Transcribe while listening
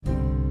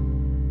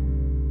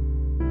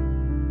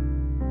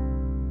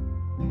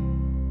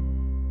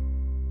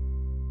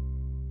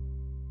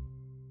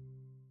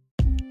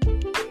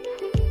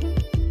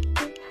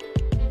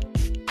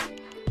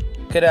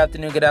Good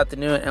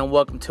afternoon, and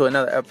welcome to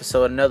another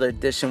episode, another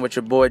edition with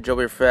your boy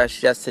Joey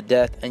Fresh, yes to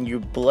death, and you're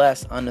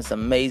blessed on this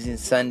amazing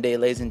Sunday,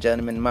 ladies and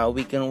gentlemen. My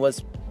weekend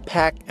was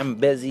packed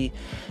and busy,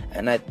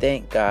 and I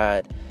thank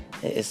God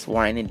it's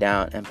winding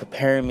down and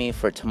preparing me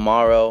for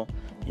tomorrow.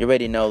 You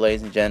already know,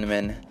 ladies and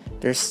gentlemen,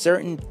 there's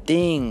certain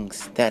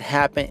things that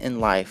happen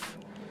in life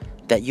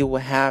that you will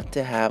have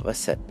to have a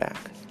setback,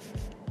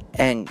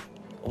 and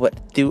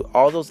through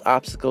all those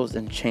obstacles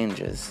and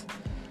changes,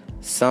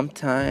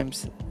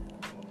 sometimes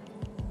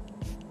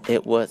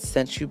it will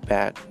send you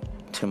back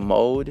to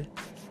mold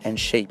and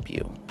shape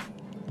you.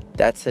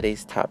 That's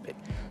today's topic.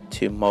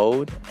 To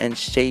mold and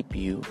shape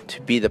you to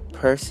be the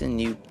person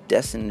you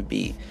destined to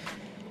be.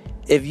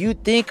 If you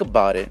think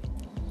about it,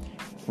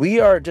 we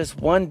are just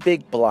one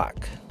big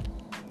block.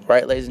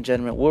 Right, ladies and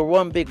gentlemen? We're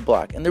one big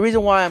block. And the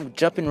reason why I'm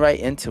jumping right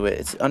into it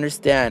is to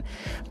understand,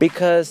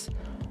 because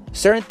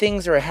certain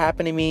things are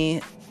happening to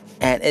me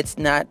and it's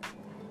not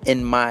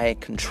in my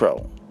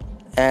control.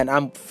 And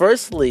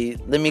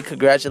let me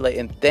congratulate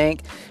and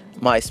thank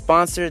my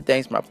sponsor,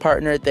 thanks my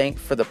partner, thanks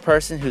for the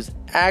person who's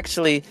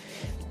actually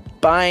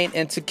buying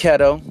into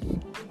keto.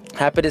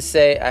 Happy to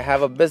say I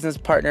have a business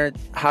partner.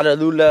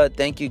 Hallelujah.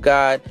 Thank you,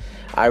 God.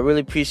 I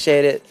really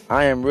appreciate it.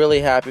 I am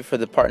really happy for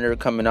the partner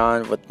coming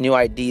on with new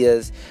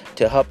ideas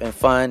to help and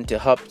fund, to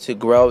help to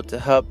grow, to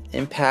help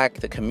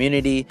impact the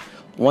community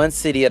one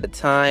city at a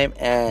time.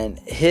 And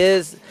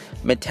his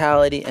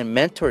mentality and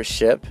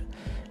mentorship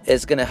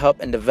is going to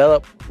help and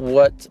develop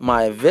what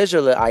my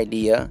visual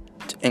idea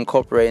to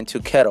incorporate into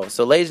keto.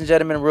 So, ladies and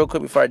gentlemen, real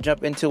quick before I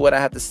jump into what I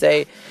have to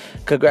say,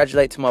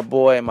 congratulate to my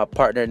boy and my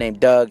partner named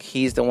Doug.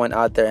 He's the one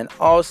out there. And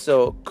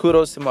also,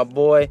 kudos to my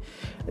boy,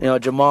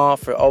 Jamal,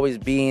 for always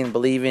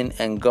believing,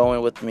 and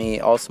going with me.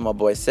 Also, my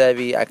boy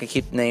Sevi. I can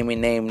keep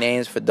naming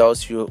names for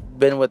those who have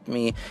been with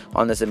me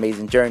on this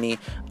amazing journey.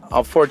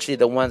 Unfortunately,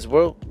 the ones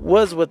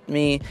was with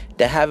me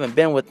that haven't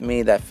been with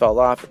me, that fell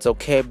off, it's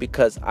okay,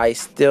 because I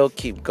still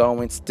keep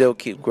going, still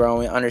keep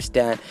growing.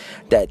 Understand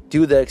that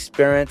through the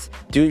experience,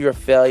 through your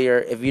failure,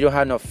 if you don't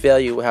have no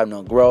failure, you will have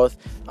no growth.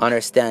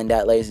 Understand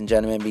that, ladies and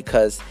gentlemen,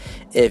 because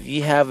if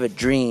you have a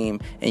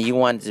dream and you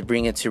want to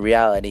bring it to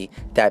reality,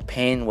 that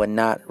pain would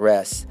not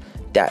rest.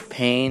 That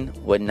pain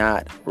would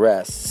not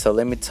rest. So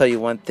let me tell you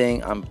one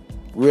thing. I'm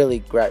really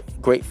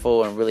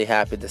grateful and really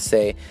happy to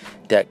say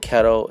that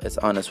keto is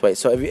on its way.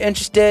 So if you're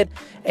interested,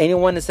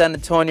 anyone in the San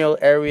Antonio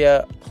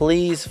area,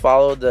 please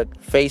follow the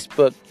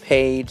Facebook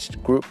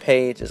group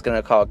page. It's going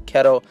to call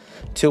Keto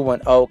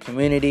 210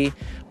 Community.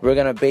 We're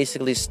going to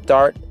basically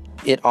start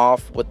it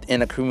off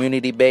within a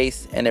community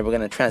base, and then we're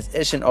going to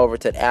transition over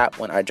to the app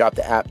when I drop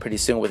the app pretty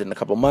soon, within a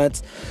couple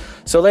months.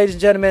 So ladies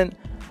and gentlemen,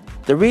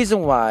 the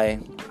reason why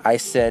I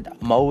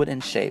said mold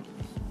and shape,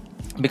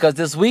 because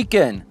this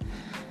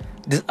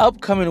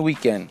upcoming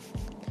weekend,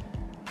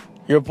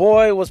 your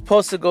boy was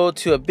supposed to go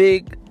to a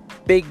big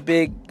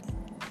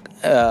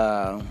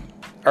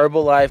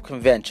Herbalife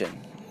convention.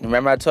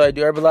 Remember I told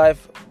you I do Herbalife?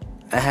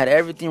 I had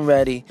everything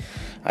ready.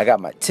 I got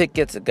my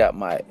tickets, I got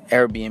my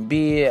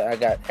Airbnb, I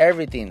got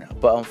everything.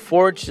 But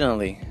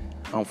unfortunately,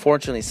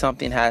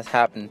 something has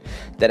happened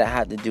that I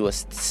had to do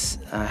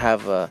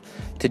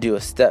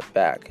a step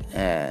back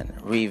and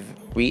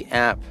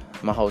re-amp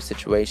my whole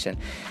situation.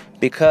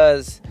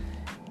 Because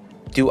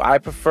do I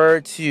prefer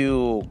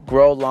to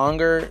grow long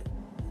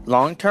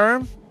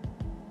term,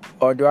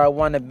 or do I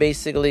want to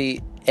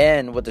basically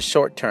end with the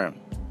short term?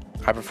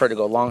 I prefer to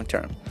go long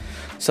term.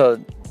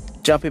 So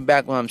jumping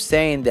back, what I'm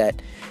saying,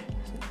 that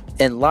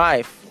in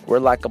life we're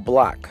like a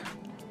block,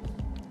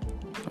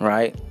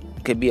 right?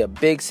 It could be a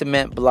big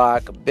cement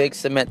block, a big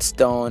cement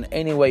stone,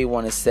 any way you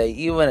want to say,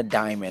 even a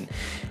diamond.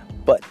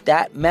 But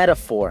that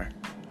metaphor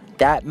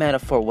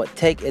would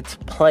take its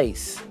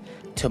place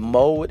to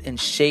mold and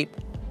shape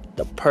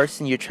the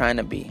person you're trying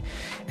to be.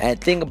 And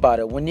think about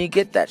it, when you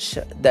get that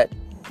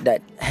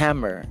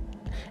hammer,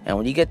 and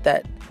when you get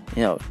that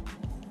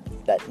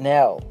that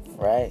nail,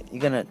 right,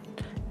 you're gonna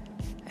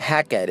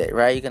hack at it,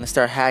 right? You're gonna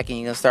start hacking,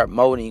 you're gonna start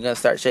molding, you're gonna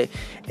start shaping.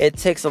 It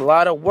takes a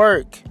lot of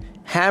work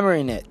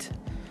hammering it.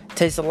 It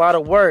takes a lot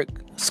of work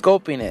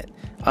scoping it.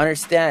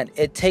 Understand,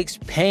 it takes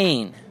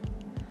pain.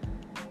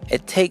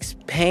 It takes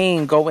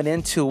pain going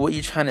into what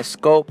you're trying to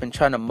scope and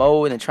trying to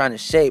mold and trying to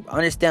shape.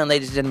 Understand,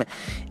 ladies and gentlemen,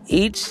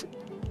 each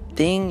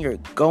thing you're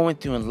going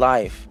through in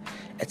life,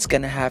 it's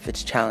gonna have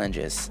its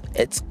challenges.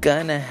 It's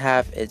gonna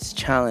have its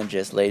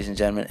challenges, ladies and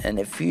gentlemen. And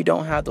if you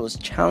don't have those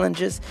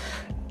challenges,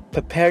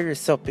 prepare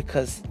yourself,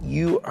 because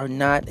you are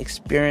not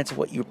experiencing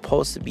what you're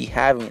supposed to be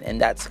having, and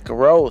that's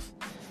growth.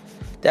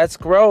 That's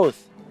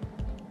growth.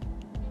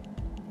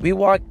 We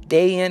walk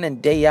day in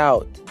and day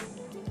out.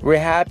 We're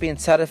happy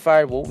and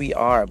satisfied with what we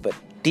are, but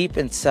deep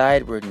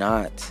inside we're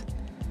not.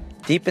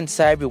 Deep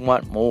inside we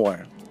want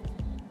more.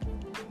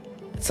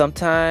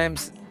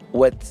 Sometimes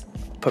what's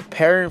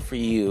preparing for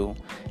you,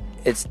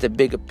 it's the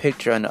bigger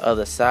picture on the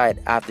other side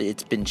after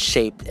it's been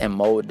shaped and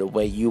molded the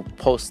way you're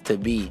supposed to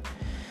be.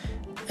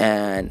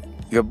 And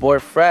your boy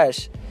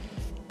Fresh,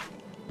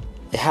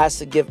 it has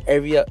to give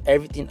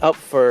everything up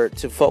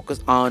to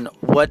focus on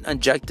what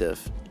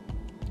objective.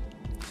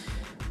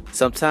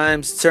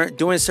 Sometimes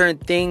doing certain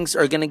things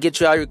are going to get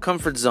you out of your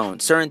comfort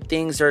zone. Certain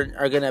things are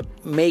going to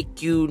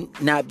make you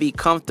not be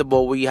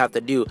comfortable where you have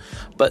to do.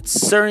 But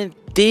certain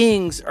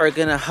things are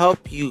going to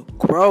help you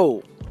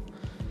grow.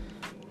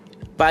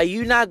 By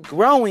you not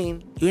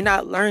growing, you're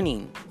not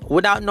learning.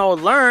 Without no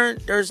learn,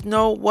 there's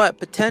no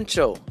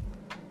potential.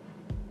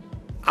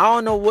 I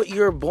don't know what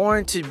you're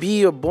born to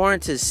be or born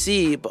to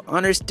see, but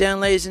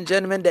understand, ladies and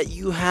gentlemen, that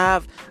you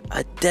have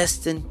a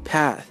destined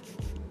path.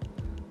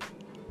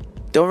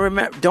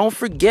 Don't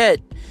forget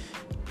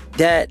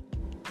that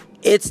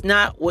it's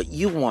not what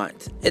you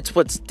want. It's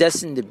what's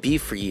destined to be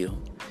for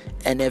you.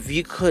 And if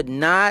you could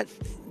not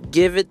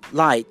give it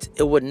light,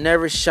 it would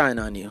never shine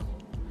on you.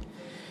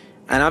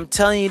 And I'm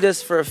telling you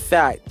this for a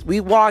fact. We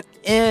walked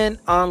in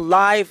on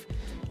life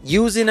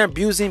using and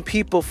abusing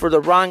people for the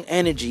wrong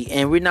energy,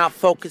 and we're not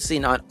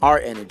focusing on our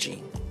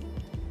energy.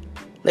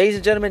 Ladies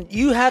and gentlemen,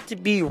 you have to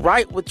be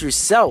right with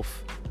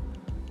yourself.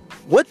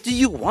 What do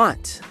you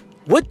want?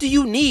 What do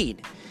you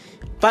need?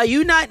 By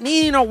you not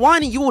needing or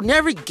wanting, you will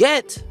never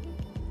get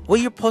what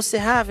you're supposed to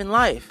have in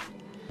life.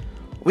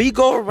 We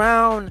go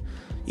around,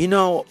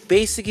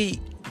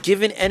 basically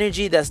giving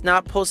energy that's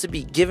not supposed to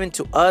be given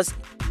to us.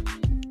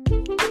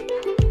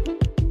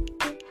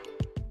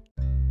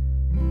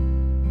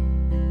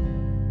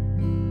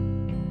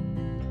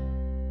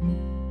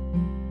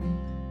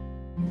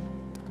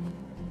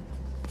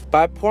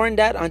 By pouring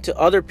that onto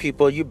other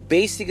people, you're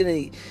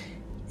wasting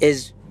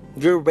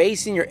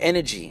your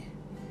energy.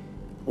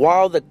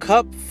 While the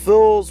cup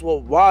fills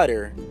with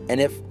water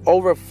and it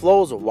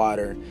overflows with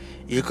water,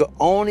 you can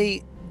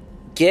only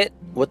get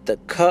what the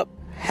cup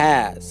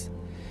has.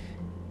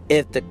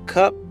 If the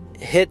cup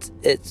hits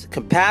its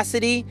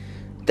capacity,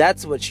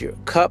 that's what your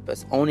cup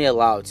is only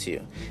allowed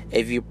to.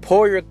 If you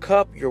pour your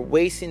cup, you're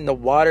wasting the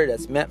water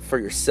that's meant for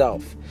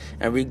yourself.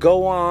 And we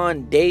go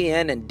on day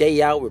in and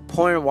day out, we're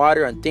pouring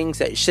water on things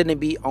that shouldn't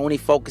be, only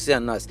focusing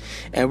on us.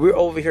 And we're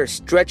over here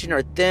stretching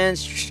our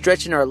thins,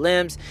 stretching our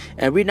limbs,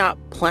 and we're not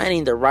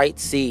planting the right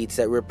seeds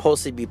that we're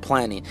supposed to be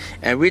planting.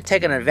 And we're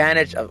taking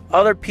advantage of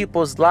other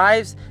people's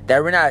lives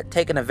that we're not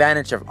taking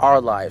advantage of our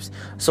lives.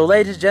 So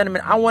ladies and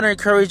gentlemen, I want to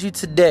encourage you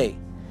today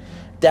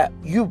that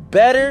you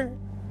better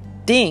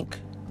think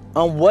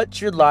on what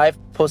your life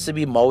is supposed to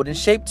be molded and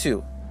shaped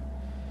to.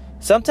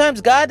 Sometimes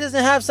God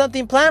doesn't have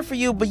something planned for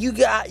you, but you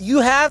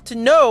have to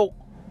know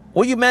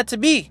what you're meant to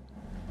be.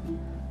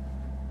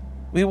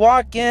 We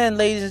walk in,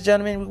 ladies and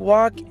gentlemen, we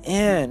walk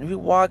in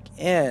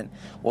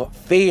with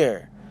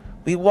fear.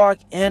 We walk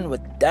in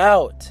with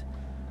doubt.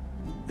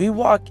 We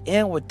walk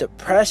in with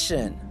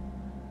depression.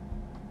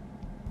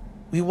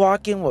 We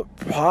walk in with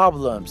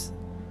problems.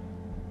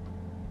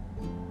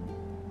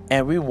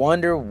 And we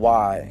wonder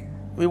why.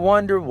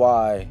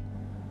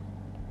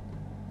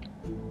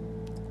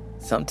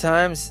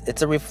 Sometimes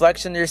it's a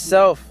reflection of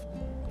yourself.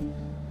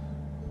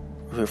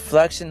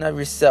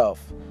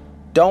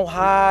 Don't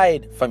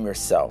hide from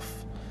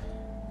yourself.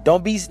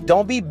 Don't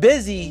be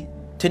busy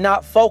to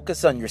not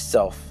focus on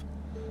yourself.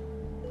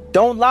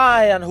 Don't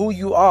lie on who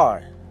you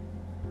are.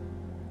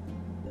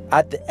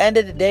 At the end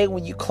of the day,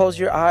 when you close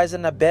your eyes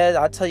in the bed,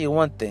 I'll tell you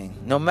one thing.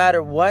 No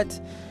matter what,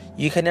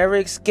 you can never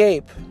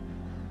escape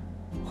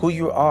who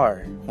you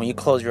are when you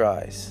close your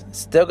eyes. It's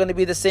still going to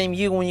be the same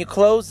you when you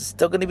close. It's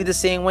still going to be the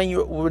same when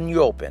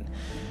you open.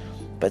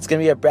 But it's going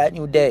to be a brand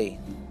new day.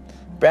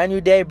 Brand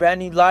new day, brand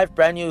new life,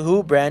 brand new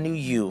who, brand new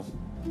you.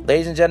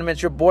 Ladies and gentlemen,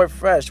 it's your boy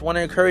Fresh. I want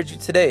to encourage you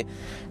today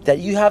that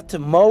you have to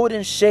mold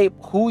and shape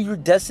who you're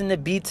destined to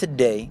be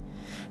today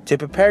to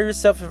prepare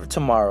yourself for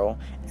tomorrow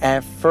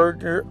and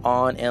further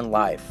on in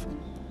life.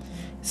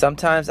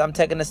 Sometimes I'm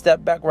taking a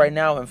step back right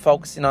now and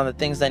focusing on the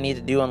things I need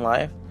to do in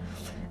life.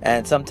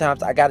 And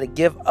sometimes I got to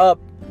give up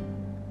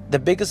the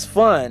biggest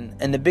fun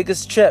and the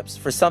biggest trips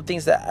for some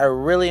things that are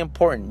really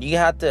important. You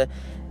have to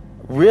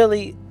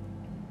really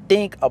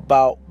think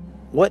about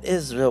what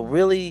is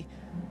really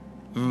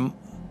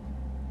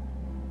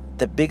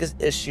the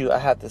biggest issue. I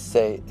have to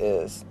say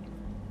is,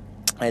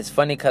 and it's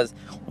funny because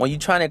when you're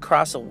trying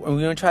to when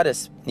you try to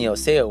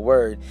say a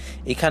word,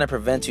 it kind of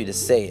prevents you to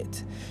say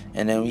it,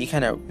 and then you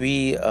kind of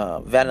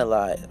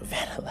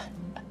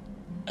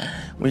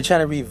when you're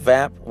trying to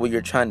revamp what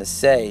you're trying to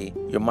say,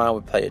 your mind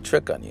would play a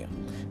trick on you.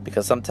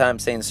 Because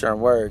sometimes saying certain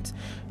words,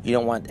 you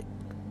don't want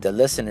the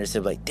listeners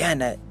to be like, damn,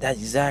 that's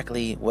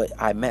exactly what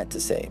I meant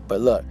to say.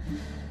 But look,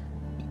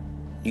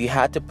 you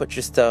have to put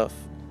your stuff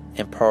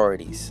in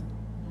priorities.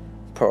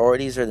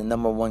 Priorities are the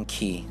number one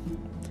key.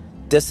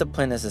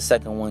 Discipline is the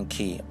second one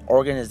key.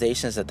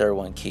 Organization is the third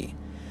one key.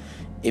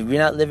 If you're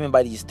not living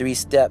by these 3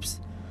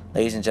 steps,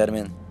 ladies and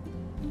gentlemen,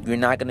 you're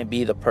not going to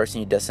be the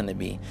person you're destined to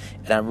be.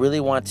 And I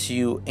really want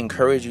to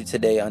encourage you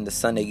today on the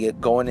Sunday,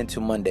 going into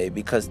Monday,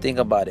 because think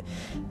about it.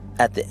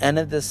 At the end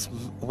of this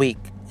week,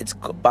 it's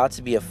about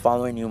to be a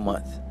following new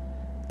month.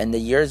 And the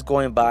year is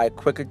going by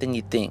quicker than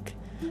you think.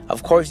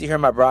 Of course, you hear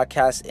my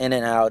broadcast in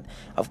and out.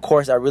 Of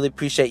course, I really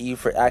appreciate you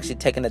for actually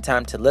taking the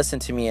time to listen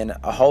to me. And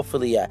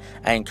hopefully, I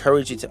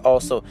encourage you to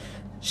also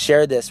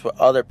share this with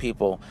other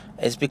people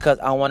is because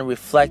I want to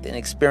reflect and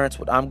experience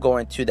what I'm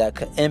going through that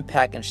could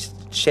impact and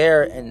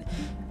share and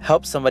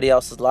help somebody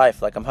else's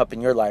life like I'm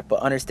helping your life. But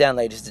understand,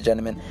 ladies and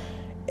gentlemen,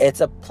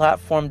 it's a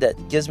platform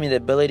that gives me the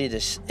ability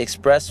to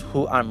express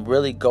who I'm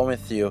really going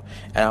through,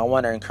 and I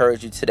want to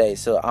encourage you today.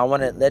 So I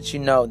want to let you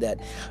know that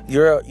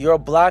you're a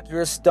block,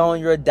 you're a stone,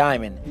 you're a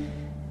diamond.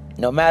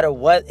 No matter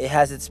what, it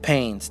has its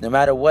pains. No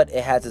matter what,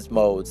 it has its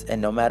modes.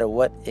 And no matter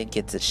what, it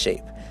gets its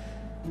shape.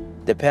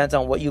 Depends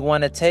on what you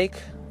want to take,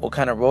 what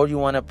kind of road you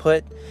want to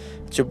put.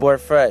 It's your boy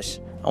Fresh.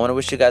 I want to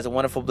wish you guys a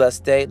wonderful,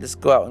 blessed day. Let's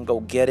go out and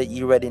go get it.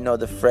 You already know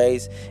the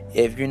phrase.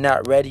 If you're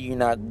not ready, you're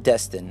not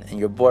destined. And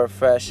your boy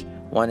Fresh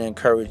want to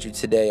encourage you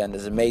today on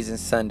this amazing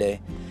Sunday.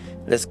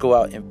 Let's go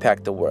out and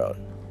impact the world.